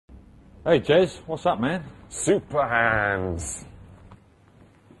Hey, Jez, what's up, man? Super hands.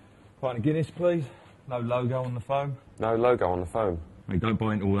 Pint of Guinness, please. No logo on the phone. No logo on the phone. Hey, don't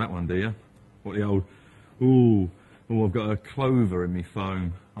buy into all that one, do you? What the old, I've got a clover in me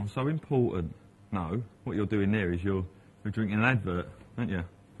phone. I'm so important. No, what you're doing there is you're drinking an advert, aren't you?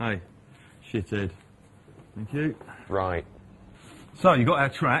 Hey, shithead. Thank you. Right. So, you got our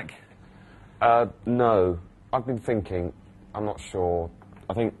track? No. I've been thinking. I'm not sure.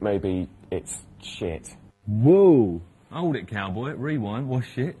 I think maybe it's shit. Whoa! Hold it, cowboy. Rewind. What's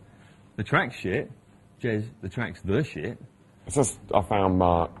shit? The track's shit. Jez, the track's the shit. It's just I found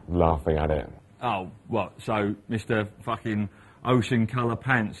Mark laughing at it. Oh, what? So, Mr. fucking ocean colour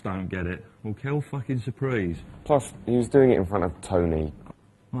pants don't get it? Well, quelle fucking surprise. Plus, he was doing it in front of Tony.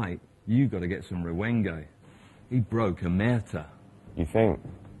 Mate, you got to get some Rewenge. He broke a merta. You think?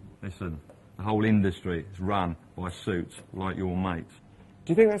 Listen, the whole industry is run by suits like your mates.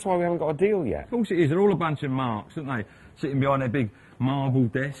 Do you think that's why we haven't got a deal yet? Of course it is. They're all a bunch of marks, aren't they? Sitting behind their big marble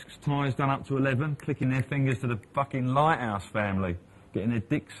desks, ties done up to 11, clicking their fingers to the fucking Lighthouse family, getting their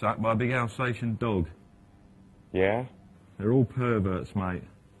dicks sucked by a big Alsatian dog. Yeah? They're all perverts, mate.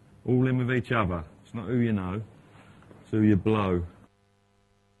 All in with each other. It's not who you know, it's who you blow.